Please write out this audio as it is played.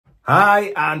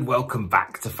Hi and welcome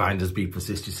back to FindersBeepers,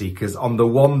 History Seekers, on the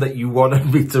one that you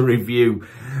wanted me to review,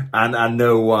 and I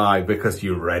know why, because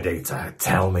you're ready to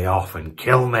tell me off and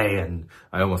kill me, and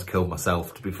I almost killed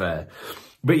myself, to be fair.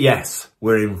 But yes,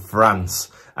 we're in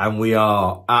France and we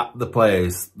are at the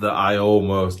place that I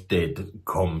almost did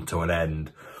come to an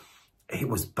end. It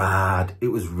was bad, it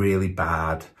was really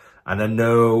bad, and I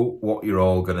know what you're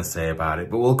all going to say about it,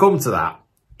 but we'll come to that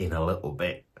in a little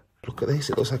bit. Look at this,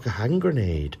 it looks like a hand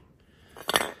grenade.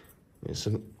 It's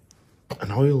an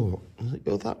oil, does it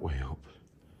go that way up?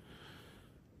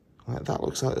 Like that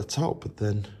looks like the top, but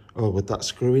then, oh, would that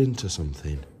screw into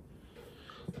something?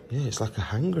 Yeah, it's like a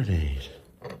hand grenade.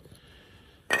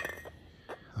 Like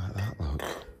that, look.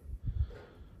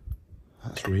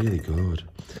 That's really good.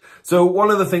 So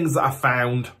one of the things that I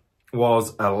found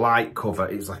was a light cover.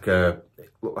 It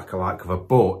looked like a light cover,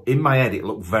 but in my head it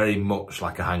looked very much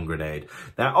like a hand grenade.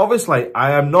 Now, obviously,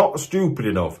 I am not stupid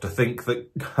enough to think that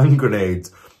hand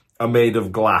grenades are made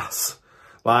of glass.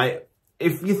 Like,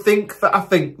 if you think that I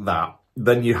think that,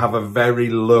 then you have a very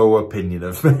low opinion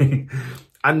of me.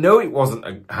 I know it wasn't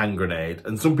a hand grenade,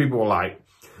 and some people were like,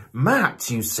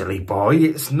 Matt, you silly boy,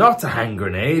 it's not a hand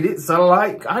grenade, it's a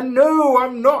light... I know,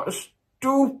 I'm not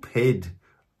stupid.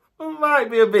 I might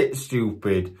be a bit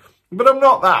stupid, but I'm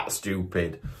not that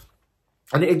stupid.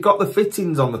 And it got the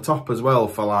fittings on the top as well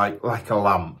for like a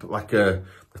lamp, like the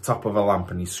top of a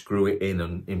lamp, and you screw it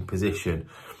in position.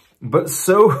 But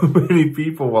so many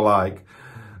people were like,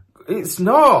 it's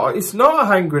not a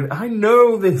hand grenade. I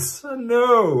know this, I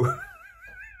know.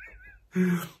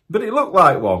 But it looked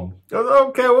like one. I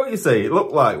don't care what you say, it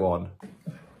looked like one.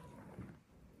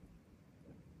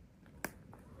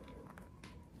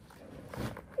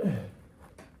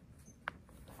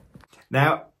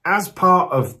 Now, as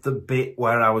part of the bit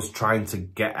where I was trying to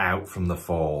get out from the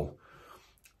fall,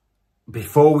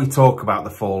 before we talk about the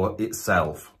fall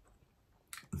itself,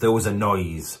 there was a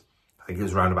noise. I think it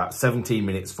was around about 17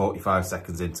 minutes, 45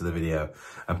 seconds into the video.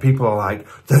 And people are like,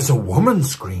 there's a woman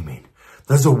screaming.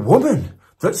 There's a woman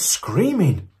that's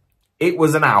screaming. It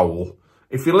was an owl.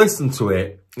 If you listen to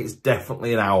it, it's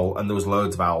definitely an owl. And there was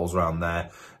loads of owls around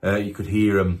there. You could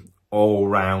hear them all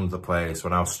around the place.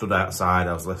 When I was stood outside,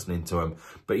 I was listening to them.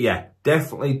 But yeah,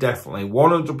 definitely,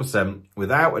 100%,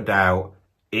 without a doubt,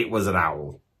 it was an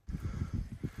owl.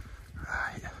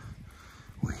 Right,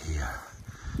 we're here.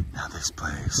 Now this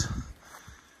place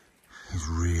is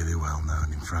really well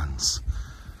known in France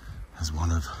as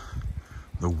one of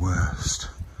the worst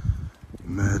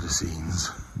murder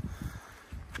scenes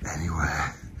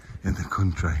anywhere in the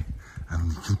country.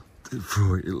 And it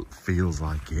feels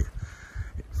like it.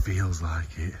 It feels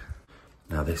like it.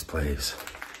 Now this place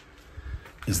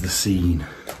is the scene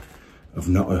of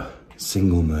not a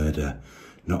single murder,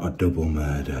 not a double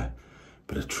murder,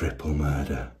 but a triple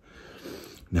murder.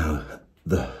 Now,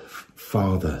 the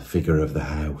father figure of the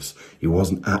house, he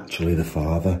wasn't actually the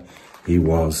father, he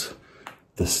was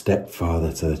the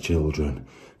stepfather to the children,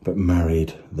 but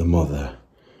married the mother.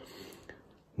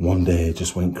 One day he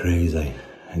just went crazy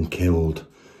and killed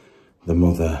the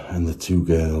mother and the two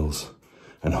girls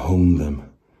and hung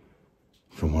them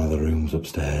from one of the rooms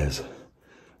upstairs.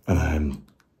 And I'm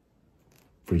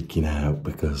freaking out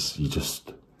because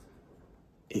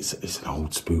it's an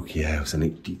old spooky house, and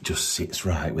it just sits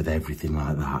right with everything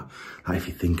like that. Like, if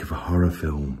you think of a horror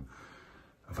film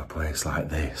of a place like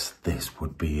this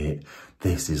would be it.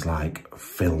 This is like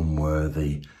film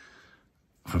worthy.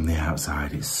 From the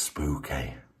outside, it's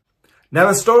spooky. Now,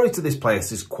 the story to this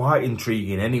place is quite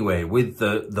intriguing anyway, with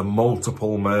the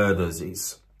multiple murders.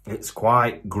 It's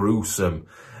quite gruesome.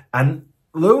 And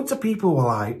loads of people were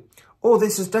like, oh,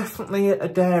 this is definitely a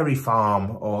dairy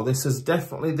farm, or this is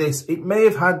definitely this. It may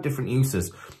have had different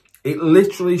uses. It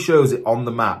literally shows it on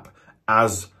the map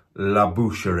as La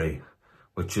Boucherie,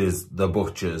 which is the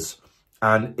butchers.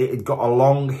 And it had got a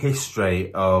long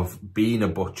history of being a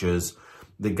butcher's.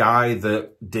 The guy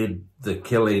that did the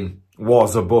killing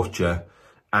was a butcher,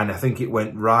 and I think it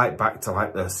went right back to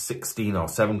like the 16 or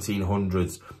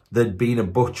 1700s. There'd been a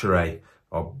butchery,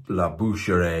 or La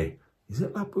Boucherie. Is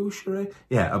it La Boucherie?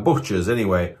 Yeah, a butcher's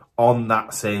anyway, on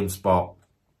that same spot.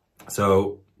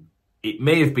 So it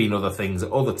may have been other things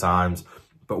at other times,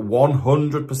 but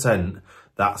 100%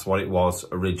 that's what it was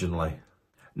originally.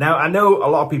 Now, I know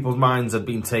a lot of people's minds have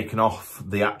been taken off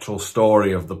the actual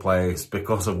story of the place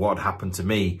because of what happened to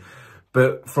me.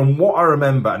 But from what I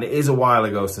remember, and it is a while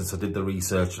ago since I did the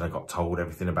research and I got told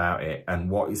everything about it and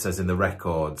what it says in the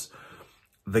records,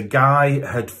 the guy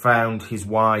had found his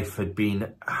wife had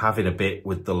been having a bit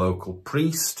with the local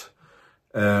priest,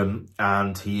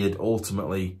 and he had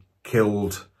ultimately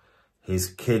killed his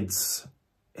kids,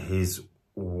 his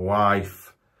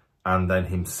wife and then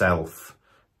himself.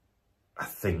 I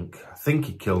think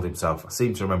he killed himself. I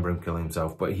seem to remember him killing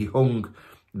himself, but he hung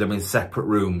them in separate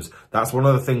rooms. That's one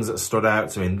of the things that stood out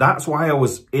to me. And that's why I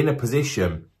was in a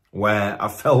position where I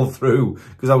fell through,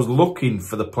 because I was looking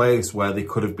for the place where they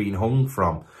could have been hung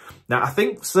from. Now, I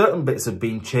think certain bits have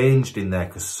been changed in there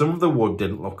because some of the wood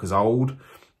didn't look as old.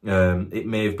 It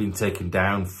may have been taken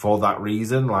down for that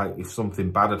reason. Like if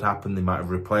something bad had happened, they might have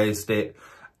replaced it.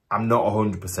 I'm not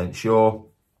 100% sure.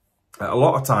 A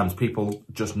lot of times people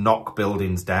just knock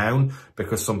buildings down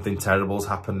because something terrible's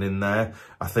happened in there.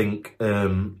 I think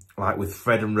like with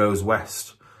Fred and Rose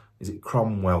West, is it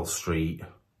Cromwell Street?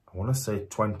 I want to say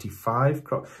 25.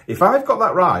 If I've got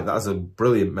that right, that's a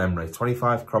brilliant memory.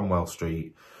 25 Cromwell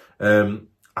Street.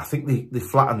 I think they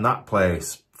flattened that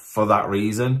place for that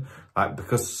reason. Like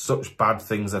because such bad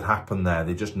things had happened there,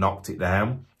 they just knocked it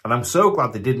down. And I'm so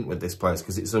glad they didn't with this place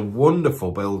because it's a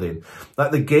wonderful building.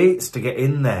 Like the gates to get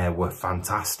in there were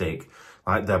fantastic.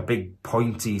 Like they're big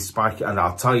pointy spiky, and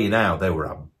I'll tell you now, they were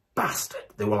a bastard.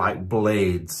 They were like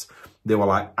blades. They were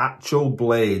like actual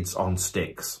blades on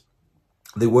sticks.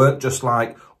 They weren't just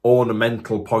like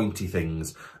ornamental pointy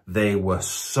things. They were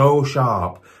so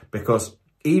sharp because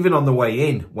even on the way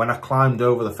in, when I climbed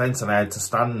over the fence and I had to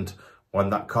stand when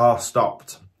that car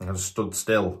stopped, and I stood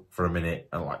still for a minute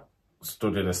and like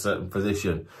stood in a certain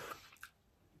position.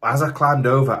 As I climbed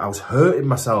over, I was hurting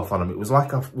myself on them. It was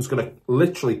like I was going to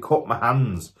literally cut my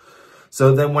hands.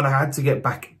 So then when I had to get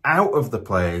back out of the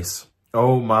place,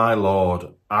 oh my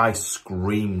Lord, I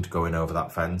screamed going over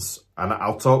that fence. And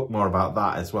I'll talk more about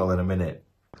that as well in a minute.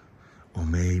 Or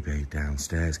maybe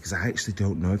downstairs, because I actually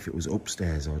don't know if it was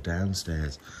upstairs or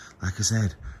downstairs. Like I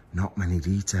said, not many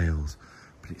details,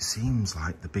 but it seems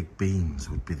like the big beams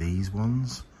would be these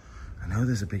ones. I know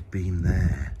there's a big beam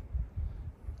there,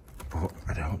 but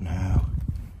I don't know.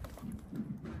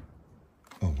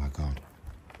 Oh my God.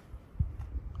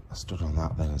 I stood on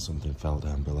that then and something fell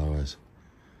down below us.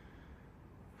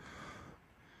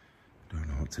 Don't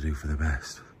know what to do for the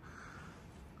best.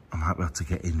 I might be able to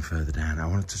get in further down. I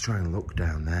wanted to try and look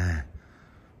down there,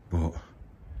 but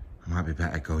I might be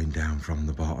better going down from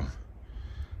the bottom.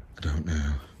 I don't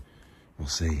know. We'll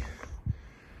see.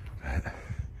 But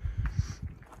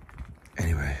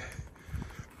anyway,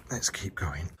 let's keep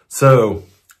going. So,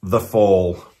 the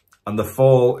fall. And the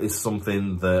fall is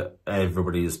something that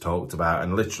everybody has talked about,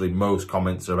 and literally most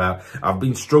comments are about. I've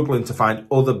been struggling to find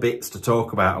other bits to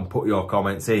talk about and put your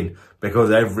comments in,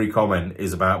 because every comment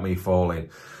is about me falling.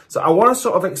 So I want to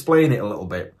sort of explain it a little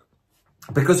bit,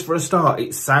 because for a start,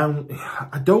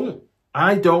 I don't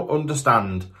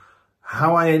understand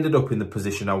how I ended up in the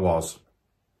position I was.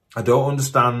 I don't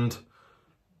understand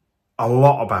a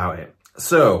lot about it.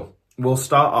 So we'll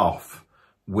start off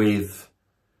with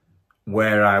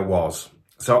where I was.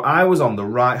 So I was on the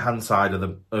right hand side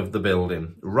of the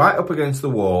building, right up against the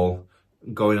wall,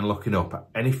 going and looking up.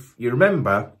 And if you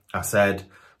remember, I said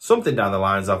something down the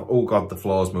lines of, oh God, the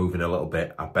floor's moving a little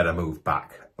bit. I better move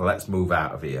back. Let's move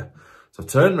out of here. So I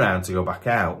turned around to go back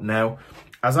out. Now,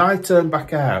 as I turn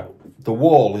back out, the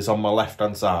wall is on my left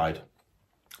hand side.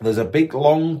 There's a big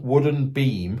long wooden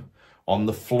beam on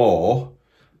the floor.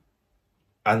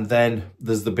 And then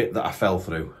there's the bit that I fell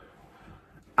through.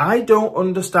 I don't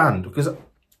understand, because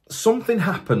something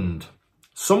happened.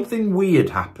 Something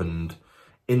weird happened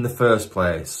in the first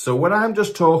place. So when I'm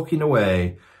just talking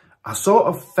away, I sort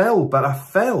of fell, but I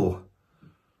fell.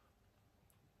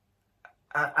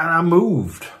 And I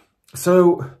moved.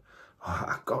 So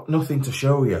I've got nothing to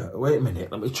show you. Wait a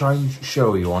minute. Let me try and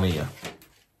show you on here.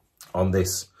 On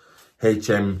this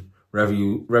HM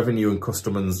Revenue and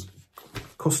Customs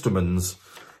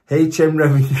HM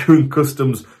Revenue and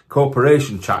Customs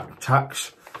Corporation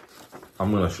tax.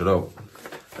 I'm going to shut up.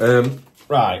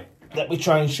 Right, let me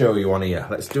try and show you on here.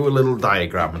 Let's do a little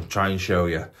diagram and try and show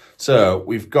you. So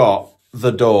we've got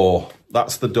the door.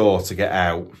 That's the door to get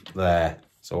out there.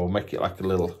 So we'll make it like a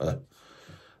little...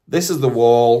 This is the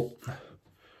wall.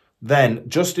 Then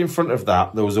just in front of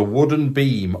that, there was a wooden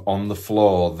beam on the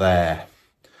floor there.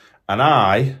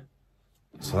 And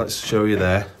so let's show you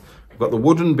there. We've got the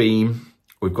wooden beam,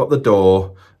 we've got the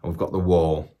door, and we've got the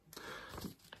wall.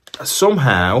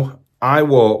 Somehow, I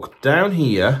walked down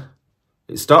here.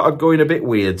 It started going a bit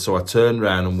weird, so I turned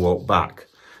around and walked back.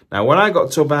 Now, when I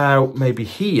got to about maybe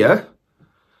here,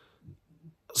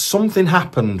 something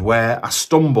happened where I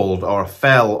stumbled or I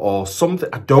fell or something.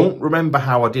 I don't remember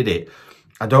how I did it.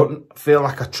 I don't feel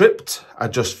like I tripped. I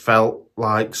just felt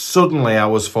like suddenly I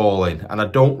was falling, and I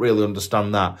don't really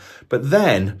understand that. But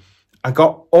then I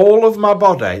got all of my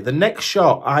body. The next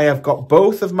shot, I have got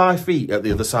both of my feet at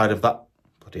the other side of that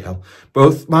bloody hell,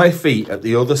 both my feet at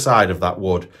the other side of that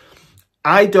wood.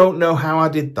 I don't know how I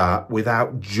did that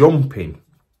without jumping.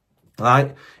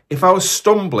 Like, if I was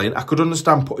stumbling, I could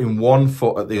understand putting one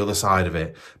foot at the other side of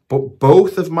it, but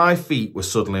both of my feet were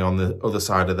suddenly on the other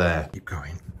side of there. Keep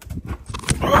going.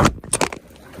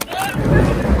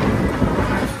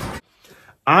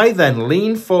 I then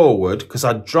leaned forward because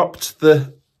I dropped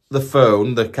the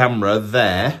phone, the camera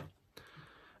there,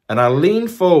 and I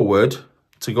leaned forward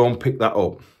to go and pick that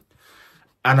up.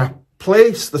 And I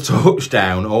placed the torch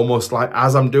down almost like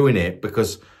as I'm doing it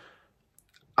because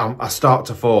I start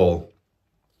to fall.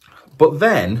 But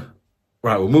then,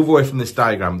 right, we'll move away from this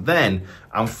diagram. Then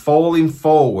I'm falling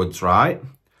forwards, right?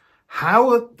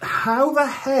 How the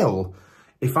hell,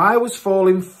 if I was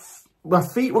falling, my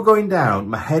feet were going down,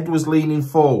 my head was leaning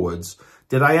forwards,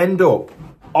 did I end up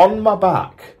on my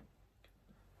back?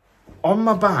 On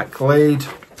my back laid,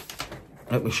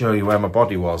 let me show you where my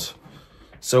body was.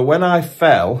 So when I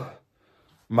fell,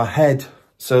 my head,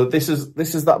 so this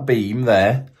is that beam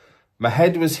there. My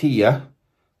head was here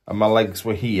and my legs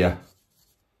were here.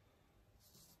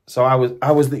 So I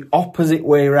was the opposite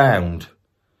way round.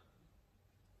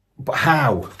 But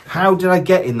how? How did I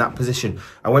get in that position?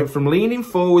 I went from leaning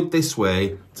forward this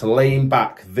way to laying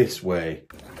back this way.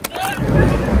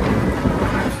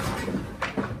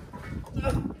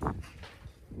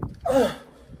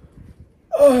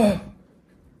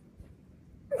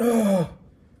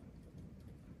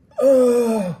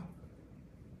 Oh,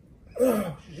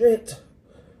 shit.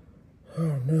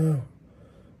 Oh, no.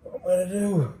 What am I going to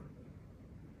do?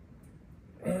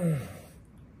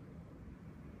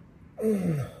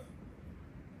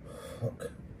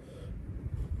 Fuck.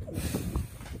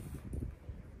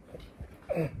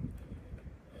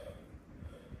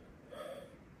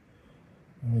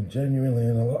 I'm genuinely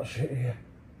in a lot of shit here.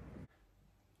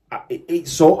 It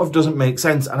sort of doesn't make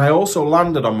sense. And I also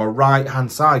landed on my right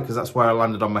hand side because that's where I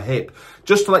landed on my hip.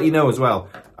 Just to let you know as well,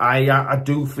 I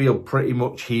do feel pretty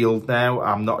much healed now.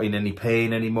 I'm not in any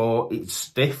pain anymore. It's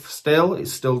stiff still. It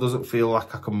still doesn't feel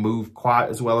like I can move quite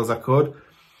as well as I could.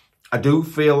 I do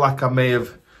feel like I may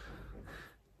have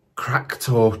cracked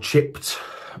or chipped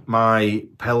my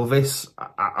pelvis.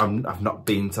 I've not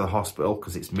been to the hospital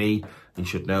because it's me. You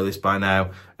should know this by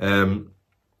now.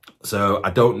 So I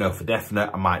don't know for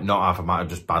definite. I might not have. I might have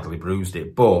just badly bruised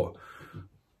it. But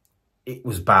it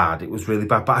was bad. It was really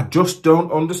bad. But I just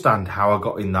don't understand how I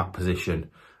got in that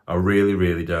position. I really,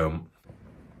 really don't.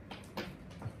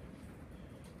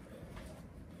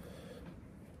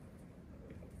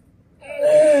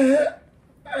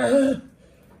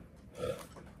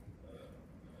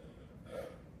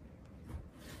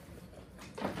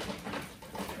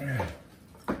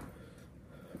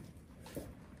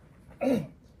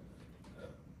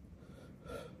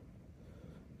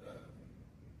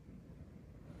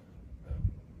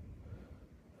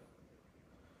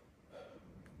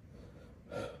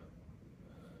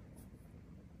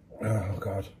 Oh,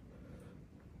 God.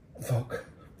 Fuck.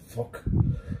 Fuck.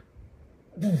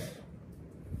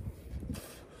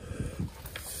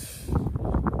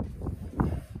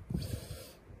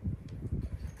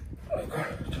 Oh, God.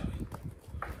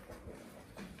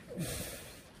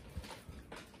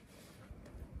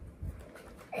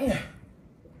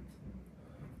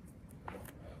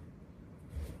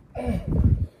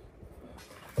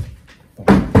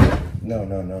 No,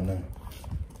 no, no, no.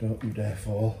 Don't you dare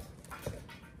fall.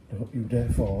 Don't you dare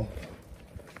fall.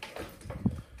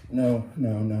 No,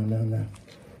 no, no, no, no.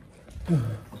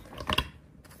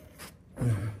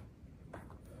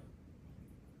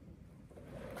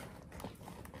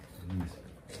 Please.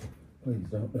 Please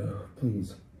don't.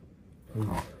 Please. Please.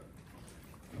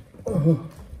 Oh.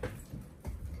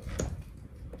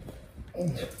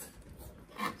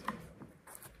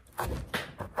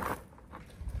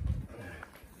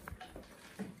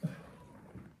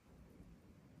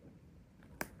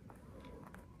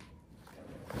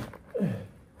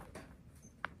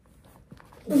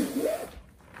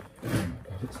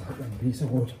 It's like that piece of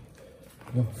wood.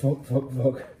 No, fuck, fuck,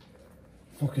 fuck.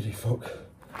 Fuckity fuck.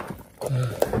 Oh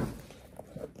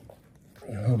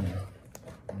no.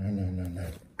 No, no, no, no.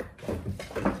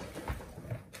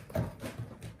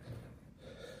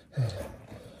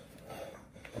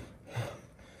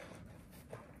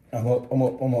 I'm up, I'm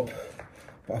up, I'm up.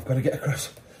 But I've got to get across.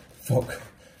 Fuck.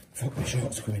 Fuck, my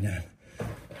shorts coming down.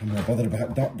 I'm not bothered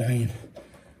about not dying.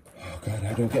 Oh God,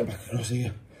 how do I get back across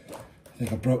here? I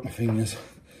think I broke my fingers.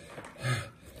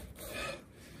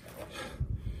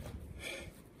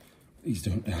 Please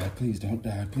don't die, please don't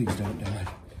die, please don't die.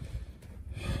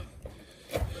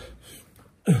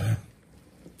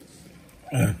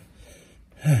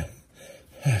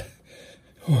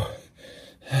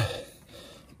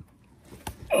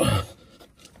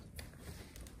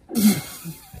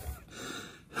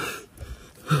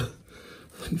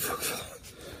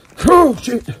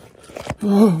 shit.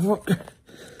 Oh, fuck.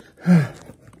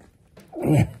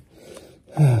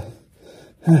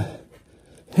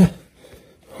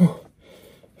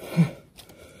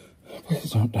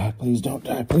 Please don't die, please don't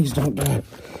die, please don't die.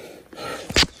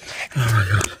 Oh my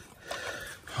God.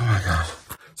 Oh my God.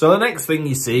 So the next thing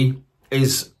you see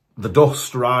is the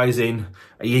dust rising.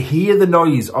 You hear the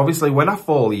noise. Obviously, when I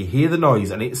fall, you hear the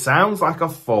noise and it sounds like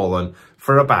I've fallen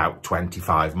for about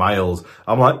 25 miles.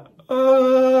 I'm like,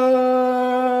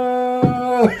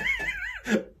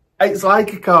 It's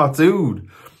like a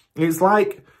cartoon. It's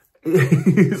like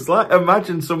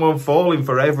imagine someone falling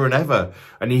forever and ever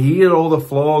and you hear all the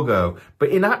floor go. But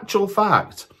in actual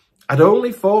fact, I'd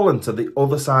only fallen to the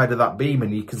other side of that beam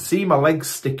and you can see my legs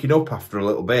sticking up after a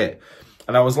little bit.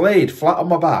 And I was laid flat on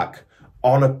my back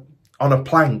on a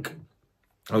plank.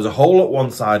 There was a hole at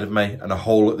one side of me and a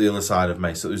hole at the other side of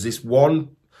me. So there was this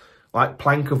one like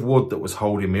plank of wood that was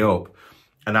holding me up.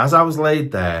 And as I was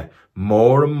laid there,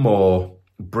 more and more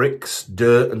bricks,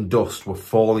 dirt and dust were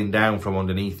falling down from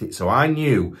underneath it. So I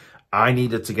knew I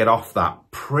needed to get off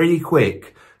that pretty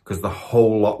quick because the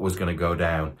whole lot was going to go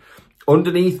down.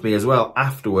 Underneath me as well,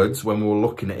 afterwards, when we were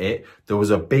looking at it, there was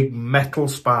a big metal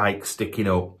spike sticking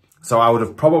up. So I would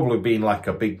have probably been like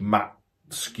a big mat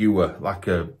skewer, like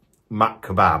a mat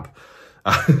kebab.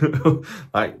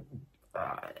 Like,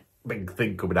 big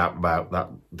thing coming out about that.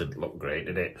 Didn't look great,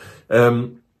 did it?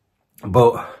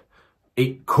 But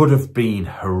it could have been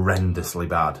horrendously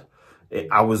bad.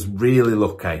 I was really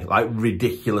lucky, like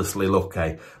ridiculously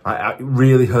lucky. It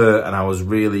really hurt and I was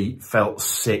really felt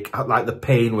sick. Like the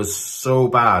pain was so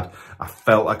bad. I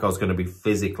felt like I was going to be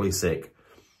physically sick.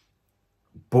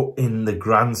 But in the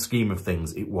grand scheme of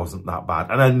things, it wasn't that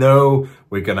bad. And I know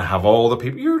we're going to have all the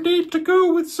people, you need to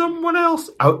go with someone else.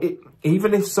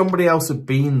 Even if somebody else had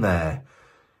been there,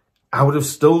 I would have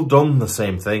still done the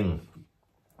same thing.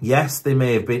 Yes, they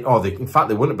may have been, in fact,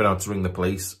 they wouldn't have been able to ring the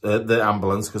police, the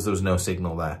ambulance, because there was no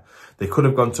signal there. They could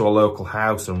have gone to a local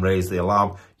house and raised the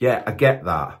alarm. Yeah, I get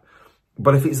that.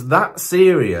 But if it's that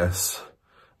serious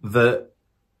that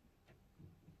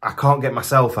I can't get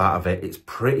myself out of it, it's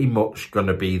pretty much going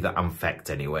to be that I'm fecked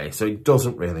anyway. So it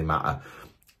doesn't really matter.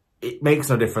 It makes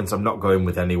no difference. I'm not going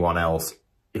with anyone else.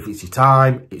 If it's your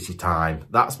time, it's your time.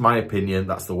 That's my opinion.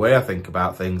 That's the way I think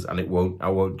about things, and I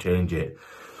won't change it.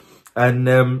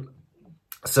 And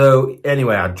so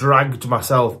anyway, I dragged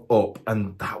myself up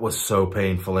and that was so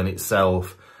painful in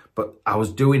itself. But I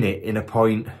was doing it in a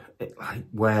point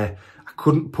where I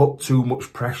couldn't put too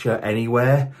much pressure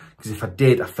anywhere. Because if I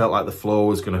did, I felt like the floor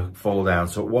was going to fall down.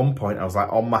 So at one point I was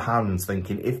like on my hands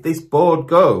thinking, if this board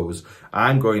goes,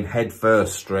 I'm going head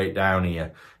first straight down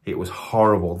here. It was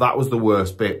horrible. That was the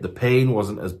worst bit. The pain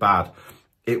wasn't as bad.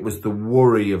 It was the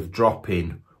worry of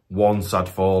dropping once I'd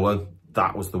fallen.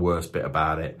 That was the worst bit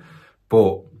about it.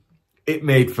 But it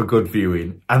made for good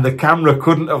viewing. And the camera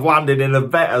couldn't have landed in a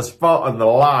better spot on the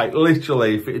light.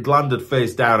 Literally, if it had landed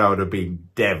face down, I would have been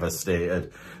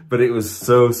devastated. But it was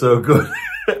so good.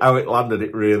 How it landed,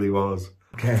 it really was.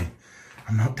 Okay,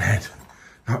 I'm not dead.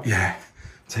 Not yet.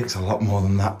 It takes a lot more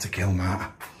than that to kill Matt.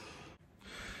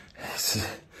 It's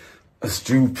a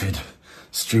stupid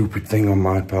thing on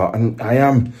my part. And I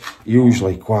am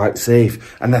usually quite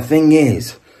safe. And the thing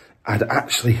is, I'd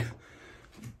actually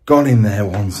gone in there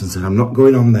once and said, I'm not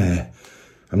going on there.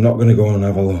 I'm not going to go and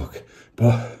have a look.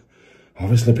 But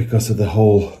obviously because of the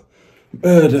whole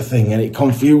murder thing and it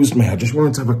confused me, I just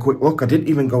wanted to have a quick look. I didn't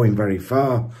even go in very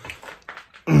far.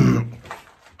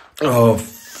 Oh,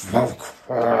 fuck.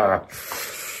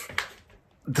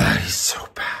 That is so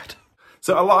bad.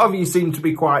 So a lot of you seem to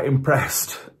be quite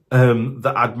impressed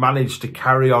that I'd managed to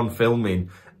carry on filming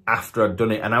after I'd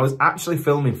done it. And I was actually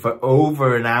filming for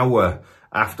over an hour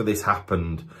after this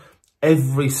happened.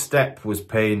 Every step was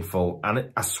painful.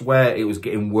 And I swear it was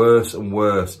getting worse and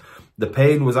worse. The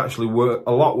pain was actually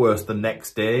a lot worse the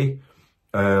next day.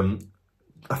 I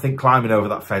think climbing over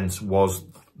that fence was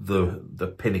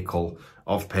the pinnacle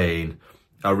of pain.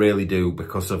 I really do,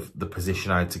 because of the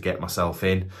position I had to get myself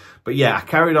in. But yeah, I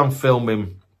carried on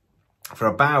filming for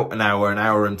about an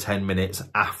hour and 10 minutes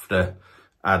after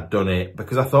I'd done it,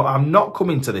 because I thought, I'm not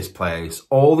coming to this place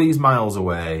all these miles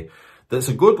away that's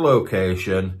a good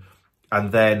location,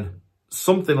 and then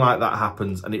something like that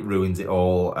happens and it ruins it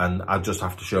all, and I just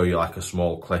have to show you like a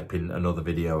small clip in another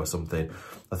video or something.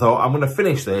 I thought, I'm going to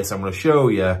finish this, I'm going to show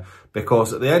you,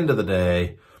 because at the end of the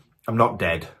day, I'm not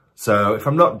dead. So if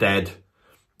I'm not dead,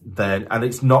 then, and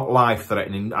it's not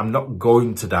life-threatening, I'm not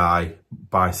going to die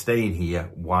by staying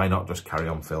here, why not just carry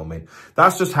on filming?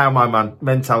 That's just how my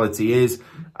mentality is.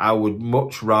 I would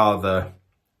much rather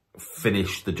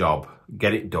finish the job,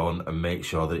 get it done, and make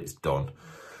sure that it's done.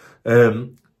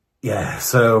 Yeah,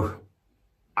 so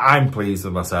I'm pleased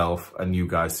with myself, and you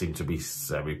guys seem to be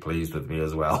semi-pleased with me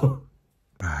as well.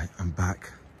 Right, I'm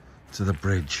back to the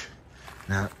bridge.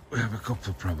 Now, we have a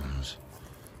couple of problems.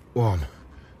 One,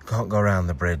 can't go around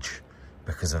the bridge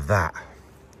because of that.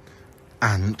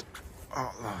 And,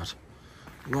 oh Lord,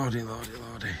 lordy, lordy,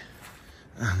 lordy.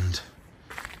 And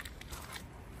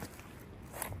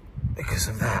because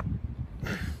of that.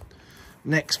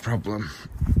 Next problem.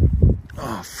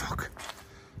 Oh, fuck.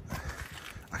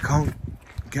 I can't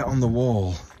get on the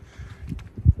wall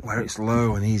where it's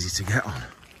low and easy to get on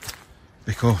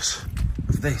because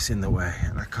of this in the way,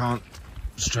 and I can't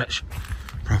stretch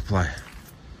properly.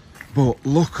 But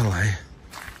luckily,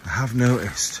 I have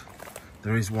noticed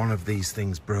there is one of these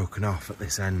things broken off at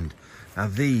this end. Now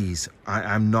these,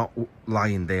 I'm not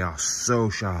lying, they are so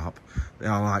sharp. They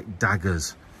are like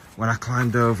daggers. When I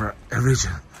climbed over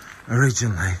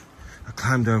originally, I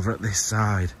climbed over at this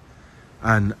side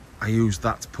and I used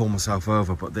that to pull myself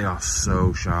over, but they are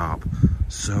so sharp,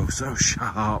 so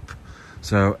sharp.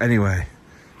 So anyway,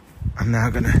 I'm now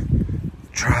gonna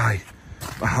try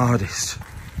my hardest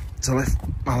to lift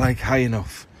my leg high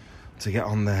enough to get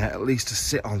on there, at least to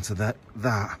sit onto that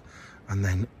and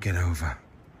then get over.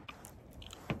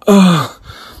 Oh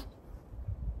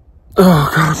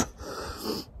God.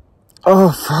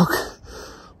 Oh fuck.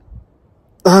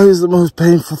 That is the most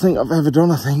painful thing I've ever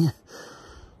done, I think.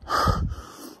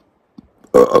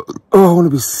 Oh, I want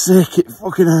to be sick. It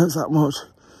fucking hurts that much.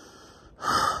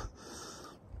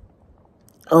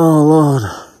 Oh Lord.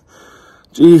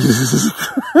 Jesus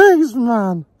Christ,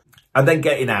 man. And then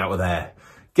getting out of there.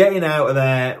 Getting out of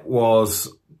there was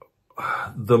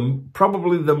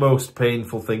probably the most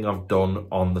painful thing I've done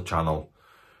on the channel.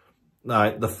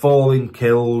 Like the falling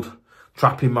killed,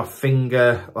 trapping my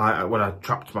finger, like when I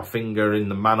trapped my finger in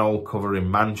the manhole cover in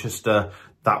Manchester,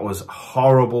 that was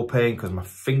horrible pain because my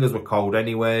fingers were cold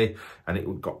anyway and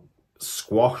it got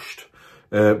squashed.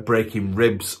 Breaking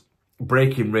ribs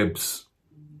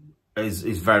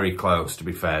is very close, to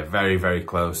be fair, very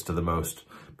close to the most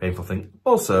painful thing.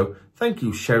 Also, thank you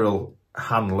Cheryl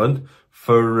Hanlon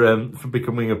for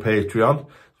becoming a Patreon.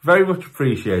 Very much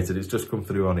appreciated. It's just come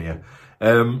through on here.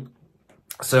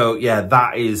 So yeah,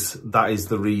 that is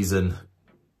the reason,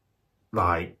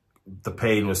 like, the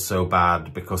pain was so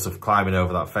bad because of climbing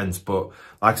over that fence. But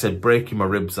like I said, breaking my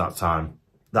ribs that time,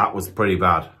 that was pretty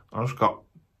bad. I just got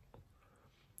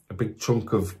a big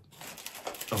chunk of,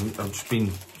 I've just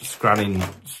been scranning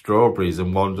strawberries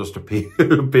and one just appeared.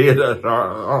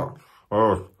 I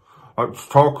was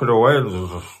talking away and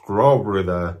there's a strawberry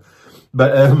there.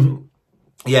 But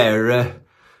yeah,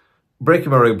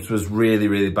 breaking my ribs was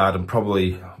really bad and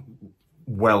probably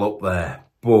well up there.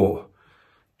 But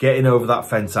getting over that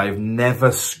fence, I've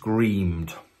never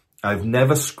screamed. I've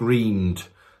never screamed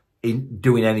in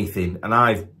doing anything. And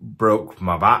I've broke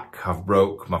my back, I've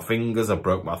broke my fingers, I've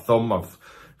broke my thumb, I've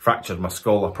fractured my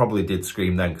skull. I probably did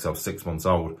scream then because I was 6 months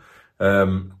old.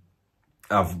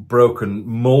 I've broken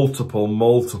multiple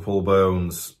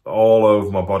bones all over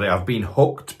my body. I've been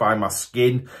hooked by my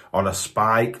skin on a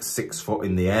spike 6 foot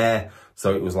in the air.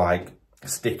 So it was like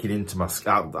sticking into my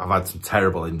scalp. I've had some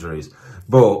terrible injuries.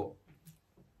 But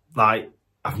like,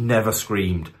 I've never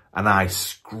screamed. And I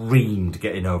screamed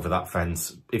getting over that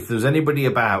fence. If there was anybody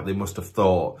about, they must have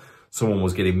thought someone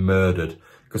was getting murdered.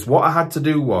 Because what I had to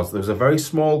do was, there was a very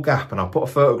small gap, and I'll put a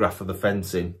photograph of the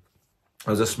fence in.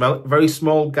 There was a very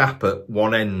small gap at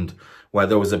one end where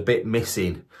there was a bit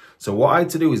missing. So what I had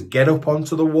to do is get up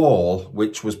onto the wall,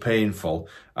 which was painful,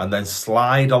 and then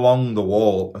slide along the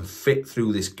wall and fit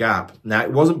through this gap. Now,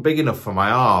 it wasn't big enough for my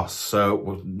arse,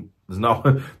 so there's not,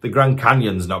 the Grand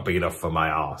Canyon's not big enough for my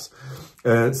arse.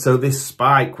 So this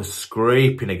spike was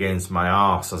scraping against my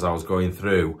arse as I was going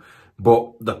through.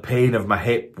 But the pain of my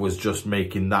hip was just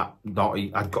making that not...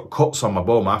 I'd got cuts on my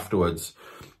bum afterwards.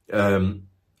 And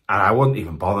I wasn't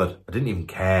even bothered. I didn't even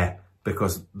care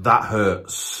because that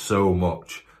hurt so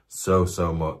much. So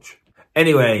much.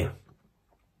 Anyway,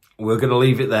 we're going to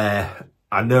leave it there.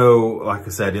 I know, like I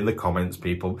said, in the comments,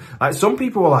 people... Like, some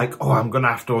people were like, oh, I'm going to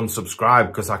have to unsubscribe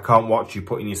because I can't watch you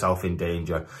putting yourself in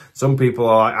danger. Some people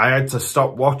are like, I had to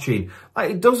stop watching.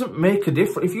 Like, it doesn't make a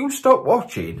difference. If you stop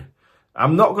watching...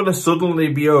 I'm not going to suddenly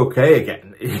be okay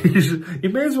again. You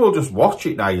may as well just watch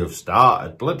it now you've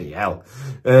started. Bloody hell.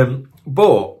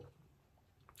 But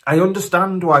I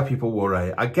understand why people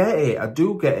worry. I get it. I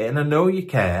do get it. And I know you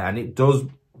care. And it does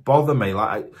bother me.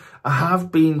 Like, I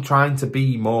have been trying to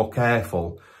be more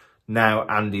careful now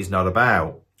Andy's not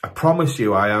about. I promise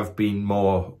you I have been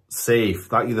more safe.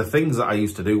 Like, the things that I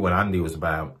used to do when Andy was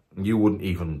about, you wouldn't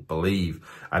even believe.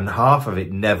 And half of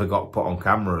it never got put on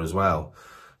camera as well.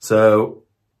 So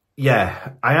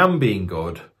yeah, I am being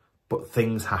good, but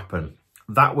things happen.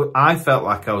 I felt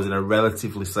like I was in a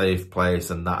relatively safe place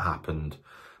and that happened.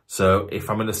 So if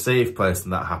I'm in a safe place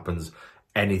and that happens,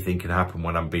 anything can happen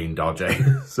when I'm being dodgy.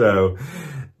 So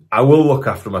I will look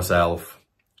after myself,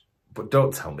 but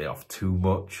don't tell me off too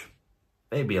much.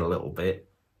 Maybe a little bit,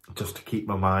 just to keep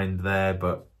my mind there,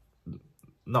 but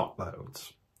not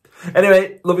loads.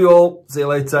 Anyway, love you all. See you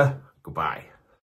later. Goodbye.